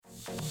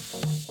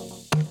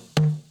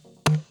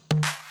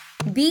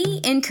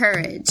Be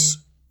encouraged.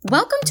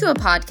 Welcome to a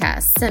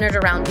podcast centered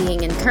around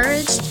being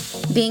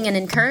encouraged, being an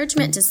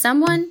encouragement to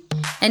someone,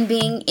 and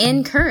being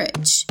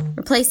encouraged,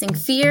 replacing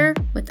fear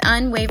with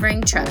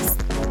unwavering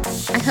trust.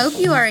 I hope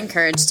you are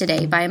encouraged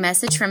today by a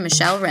message from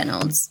Michelle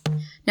Reynolds.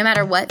 No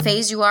matter what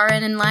phase you are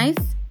in life,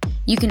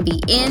 you can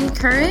be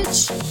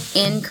encouraged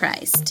in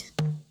Christ.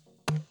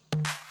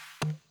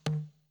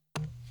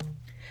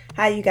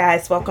 Hi, you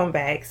guys. Welcome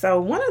back.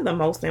 So one of the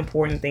most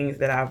important things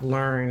that I've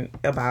learned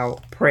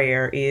about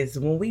prayer is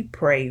when we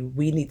pray,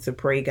 we need to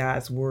pray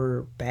God's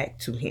word back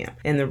to him.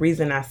 And the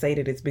reason I say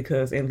that is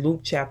because in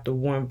Luke chapter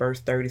 1, verse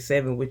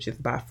 37, which is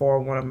by far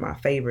one of my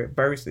favorite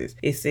verses,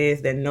 it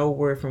says that no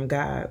word from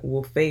God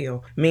will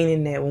fail,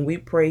 meaning that when we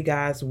pray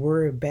God's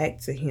word back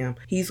to him,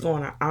 he's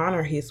going to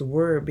honor his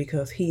word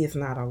because he is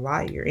not a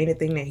liar.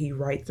 Anything that he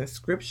writes in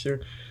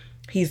scripture,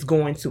 he's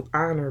going to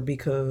honor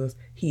because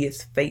he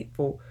is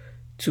faithful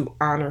to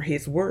honor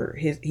his word.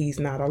 He's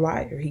not a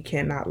liar. He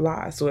cannot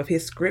lie. So if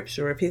his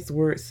scripture, if his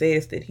word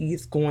says that he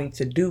is going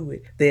to do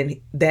it, then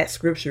that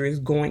scripture is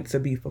going to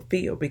be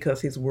fulfilled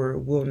because his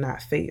word will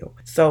not fail.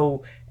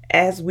 So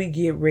as we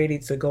get ready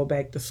to go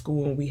back to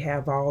school and we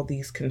have all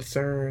these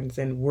concerns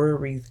and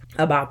worries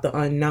about the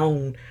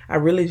unknown, I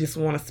really just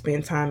want to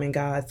spend time in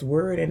God's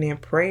word and in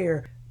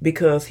prayer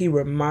because he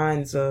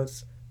reminds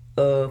us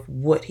of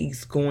what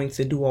he's going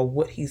to do or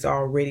what he's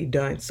already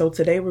done. So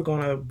today we're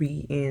going to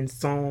be in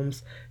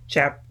Psalms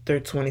chapter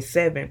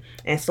 27.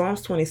 And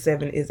Psalms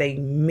 27 is a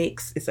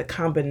mix. It's a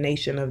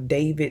combination of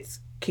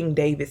King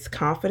David's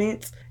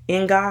confidence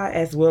in God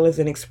as well as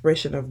an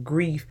expression of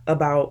grief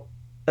about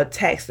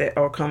attacks that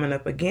are coming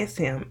up against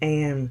him.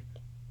 And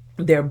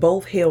they're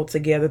both held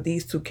together.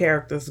 These two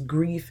characters,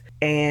 grief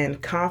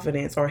and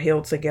confidence, are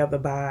held together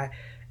by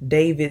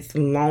David's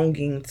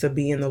longing to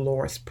be in the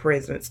Lord's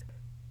presence.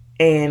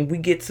 And we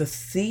get to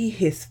see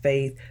his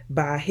faith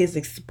by his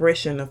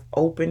expression of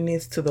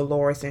openness to the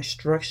Lord's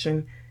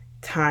instruction,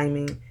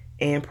 timing,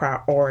 and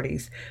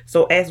priorities.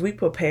 So as we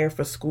prepare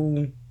for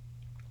school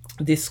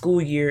this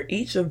school year,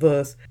 each of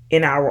us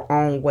in our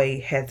own way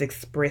has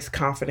expressed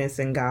confidence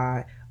in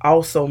God,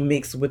 also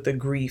mixed with the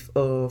grief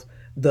of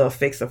the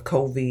effects of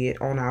COVID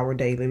on our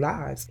daily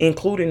lives,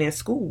 including in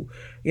school.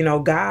 You know,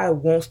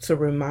 God wants to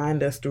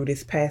remind us through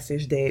this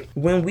passage that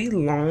when we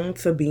long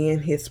to be in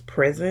his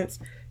presence,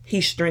 he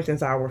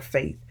strengthens our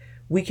faith.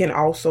 We can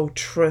also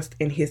trust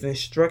in his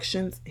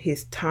instructions,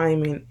 his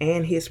timing,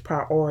 and his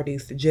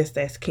priorities, just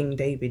as King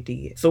David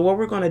did. So what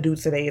we're going to do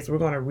today is we're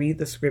going to read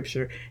the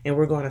scripture and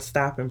we're going to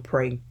stop and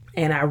pray.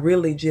 And I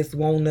really just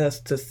want us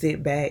to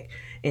sit back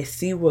and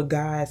see what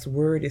God's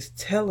word is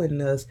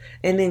telling us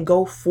and then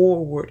go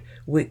forward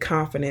with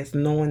confidence,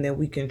 knowing that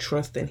we can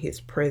trust in his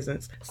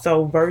presence.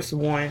 So verse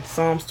 1,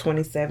 Psalms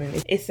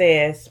 27, it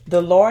says,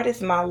 "The Lord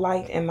is my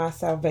light and my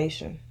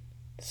salvation.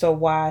 So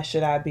why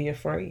should I be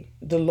afraid?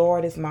 The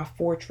Lord is my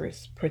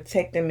fortress,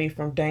 protecting me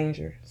from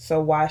danger. So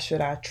why should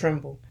I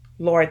tremble?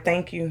 Lord,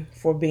 thank you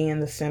for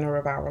being the center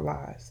of our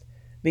lives.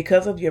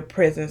 Because of your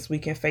presence, we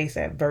can face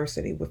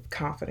adversity with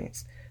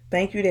confidence.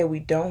 Thank you that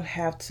we don't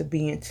have to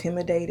be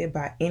intimidated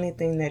by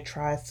anything that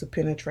tries to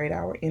penetrate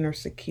our inner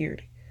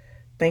security.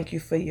 Thank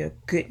you for your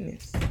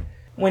goodness.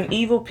 When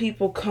evil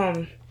people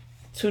come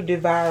to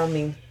devour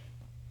me,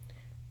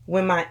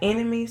 when my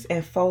enemies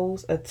and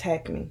foes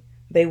attack me,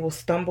 they will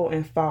stumble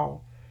and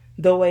fall.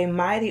 Though a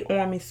mighty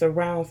army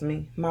surrounds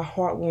me, my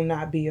heart will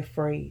not be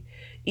afraid.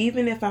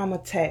 Even if I'm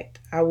attacked,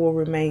 I will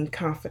remain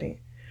confident.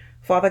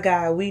 Father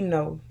God, we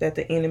know that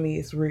the enemy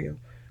is real.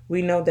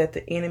 We know that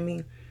the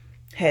enemy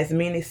has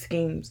many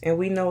schemes, and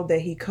we know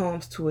that he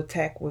comes to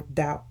attack with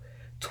doubt,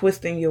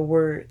 twisting your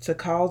word to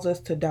cause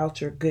us to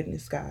doubt your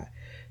goodness, God.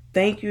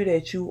 Thank you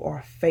that you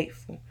are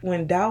faithful.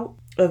 When doubt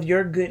of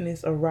your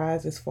goodness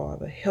arises,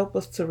 Father, help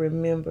us to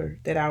remember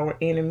that our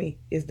enemy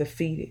is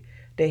defeated,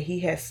 that he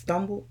has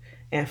stumbled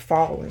and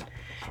fallen,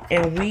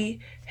 and we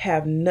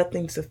have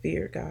nothing to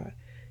fear, God.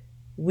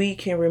 We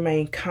can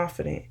remain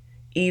confident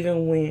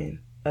even when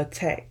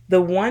attacked.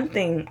 The one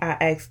thing I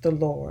ask the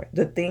Lord,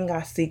 the thing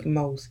I seek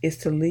most, is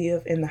to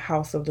live in the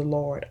house of the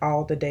Lord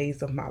all the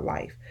days of my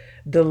life,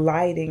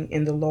 delighting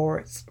in the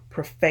Lord's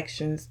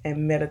perfections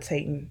and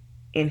meditating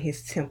in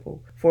his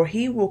temple. For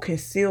he will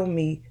conceal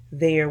me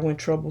there when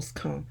troubles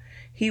come.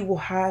 He will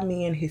hide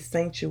me in his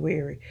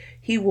sanctuary.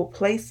 He will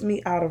place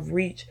me out of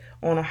reach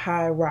on a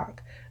high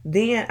rock.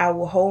 Then I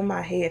will hold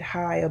my head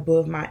high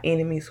above my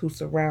enemies who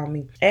surround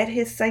me. At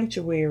his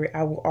sanctuary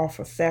I will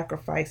offer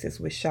sacrifices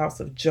with shouts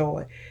of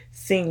joy,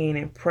 singing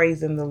and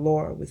praising the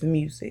Lord with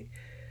music.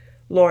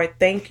 Lord,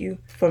 thank you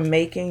for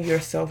making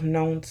yourself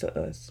known to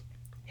us.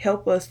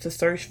 Help us to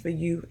search for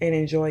you and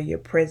enjoy your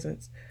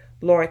presence.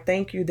 Lord,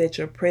 thank you that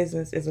your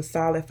presence is a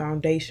solid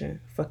foundation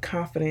for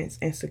confidence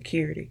and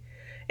security.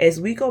 As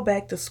we go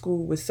back to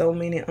school with so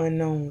many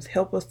unknowns,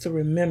 help us to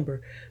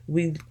remember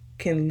we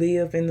can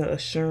live in the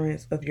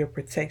assurance of your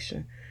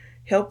protection.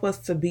 Help us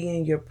to be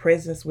in your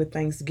presence with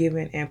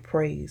thanksgiving and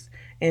praise,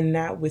 and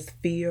not with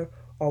fear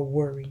or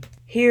worry.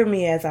 Hear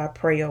me as I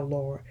pray, O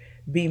Lord.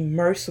 Be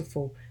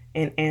merciful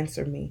and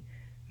answer me.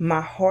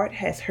 My heart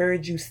has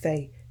heard you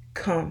say,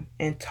 come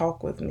and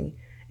talk with me,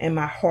 and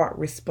my heart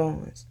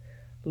responds,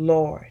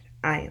 Lord,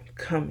 I am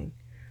coming.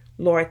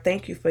 Lord,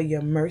 thank you for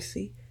your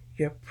mercy,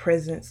 your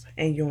presence,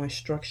 and your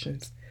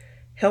instructions.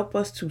 Help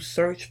us to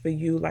search for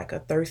you like a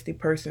thirsty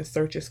person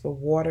searches for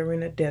water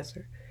in a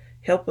desert.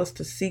 Help us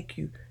to seek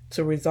you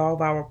to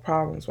resolve our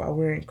problems while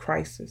we're in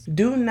crisis.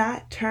 Do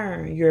not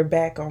turn your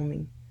back on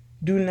me.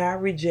 Do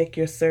not reject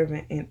your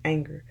servant in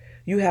anger.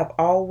 You have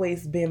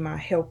always been my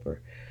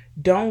helper.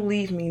 Don't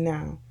leave me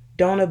now.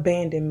 Don't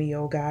abandon me,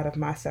 O God of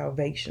my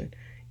salvation.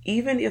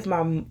 Even if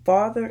my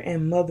father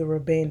and mother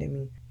abandon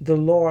me, the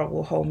Lord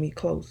will hold me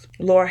close.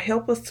 Lord,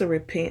 help us to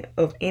repent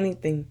of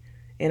anything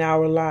in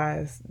our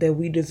lives that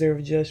we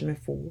deserve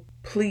judgment for.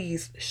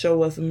 Please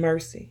show us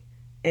mercy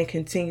and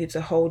continue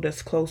to hold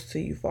us close to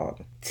you,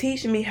 Father.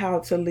 Teach me how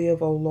to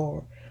live, O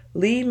Lord.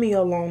 Lead me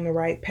along the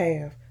right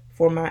path,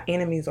 for my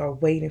enemies are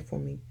waiting for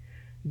me.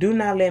 Do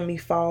not let me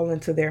fall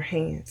into their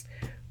hands,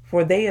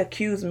 for they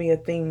accuse me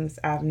of things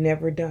I've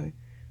never done.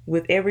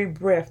 With every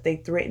breath they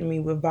threaten me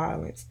with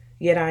violence,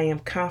 yet I am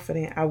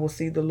confident I will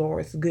see the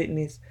Lord's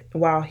goodness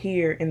while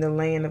here in the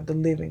land of the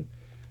living.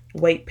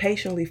 Wait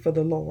patiently for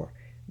the Lord.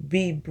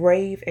 Be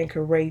brave and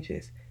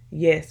courageous.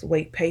 Yes,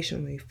 wait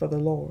patiently for the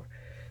Lord.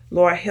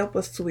 Lord, help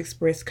us to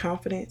express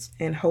confidence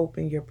and hope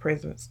in your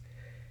presence.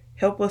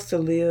 Help us to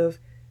live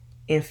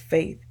in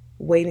faith,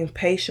 waiting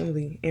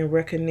patiently in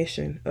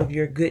recognition of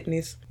your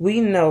goodness.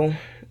 We know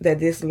that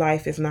this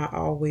life is not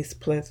always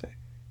pleasant,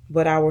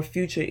 but our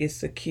future is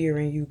secure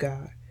in you,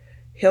 God.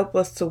 Help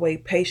us to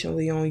wait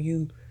patiently on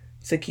you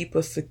to keep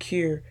us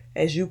secure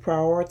as you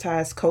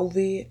prioritize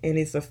COVID and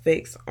its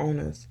effects on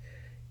us.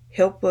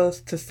 Help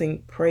us to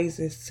sing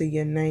praises to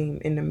your name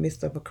in the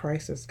midst of a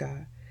crisis,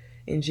 God.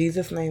 In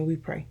Jesus' name we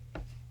pray.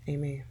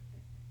 Amen.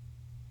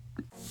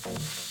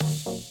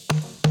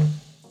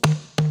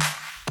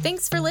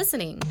 Thanks for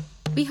listening.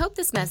 We hope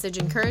this message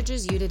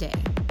encourages you today.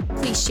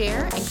 Please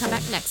share and come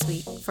back next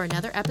week for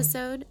another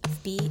episode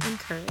of Be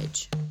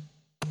Encouraged.